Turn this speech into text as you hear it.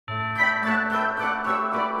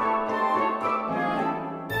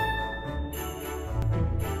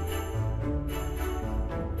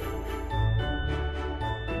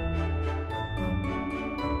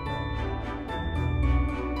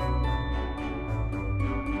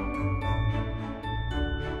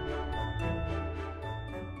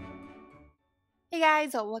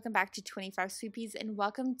guys, welcome back to 25 Sweetpeas and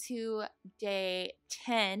welcome to day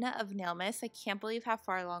 10 of Nailmas. I can't believe how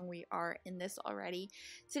far along we are in this already.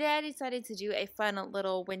 Today I decided to do a fun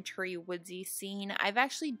little wintry woodsy scene. I've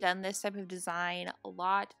actually done this type of design a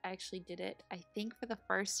lot. I actually did it, I think, for the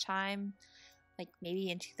first time like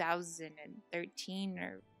maybe in 2013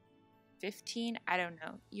 or 15. I don't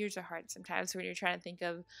know. Years are hard sometimes when you're trying to think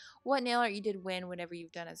of what nail art you did whenever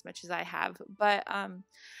you've done as much as I have. But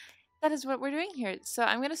that is what we're doing here. So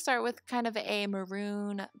I'm going to start with kind of a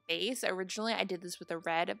maroon base. Originally, I did this with a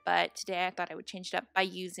red, but today I thought I would change it up by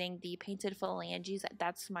using the painted Phalanges.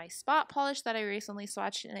 That's my spot polish that I recently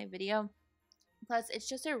swatched in a video. Plus, it's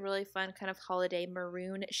just a really fun kind of holiday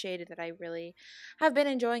maroon shade that I really have been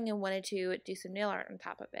enjoying and wanted to do some nail art on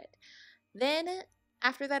top of it. Then,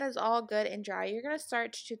 after that is all good and dry, you're going to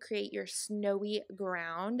start to create your snowy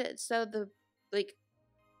ground. So the,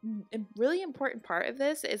 a really important part of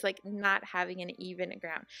this is not having an even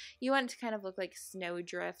ground. You want it to kind of look like snow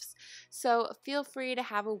drifts. So feel free to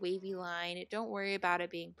have a wavy line. Don't worry about it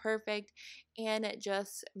being perfect, and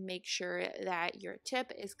just make sure that your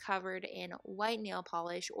tip is covered in white nail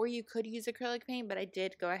polish, or you could use acrylic paint, but I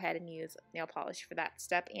did go ahead and use nail polish for that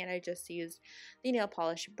step, and I just used the nail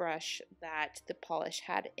polish brush that the polish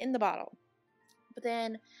had in the bottle. But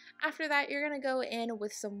then after that, you're going to go in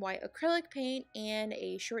with some white acrylic paint and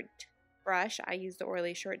a short brush. I used the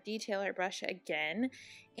Orly short detailer brush again,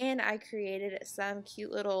 and I created some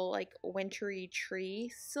cute little wintry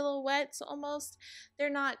tree silhouettes almost. They're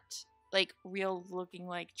not real looking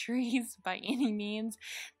like trees by any means.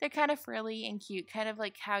 They're kind of frilly and cute, kind of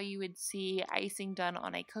like how you would see icing done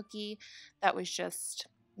on a cookie that was just,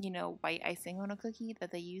 white icing on a cookie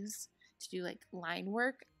that they use to do line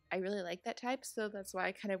work. I really like that type, so that's why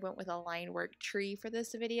I kind of went with a line work tree for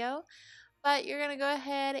this video. But you're going to go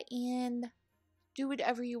ahead and do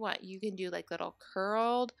whatever you want. You can do little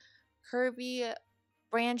curled, curvy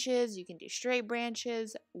branches. You can do straight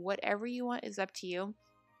branches. Whatever you want is up to you.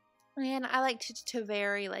 And I like to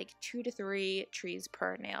vary 2 to 3 trees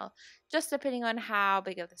per nail, just depending on how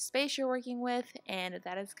big of the space you're working with, and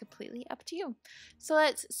that is completely up to you. So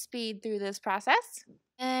let's speed through this process.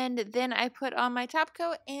 And then I put on my top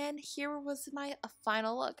coat, and here was my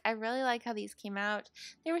final look. I really like how these came out.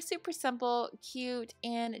 They were super simple, cute,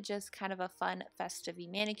 and just kind of a fun festive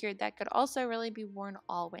manicure that could also really be worn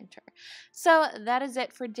all winter. So that is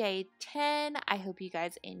it for day 10. I hope you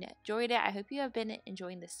guys enjoyed it. I hope you have been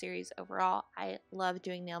enjoying this series overall. I love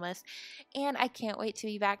doing Nailmas, and I can't wait to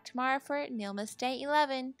be back tomorrow for Nailmas Day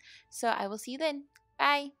 11. So I will see you then.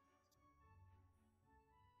 Bye!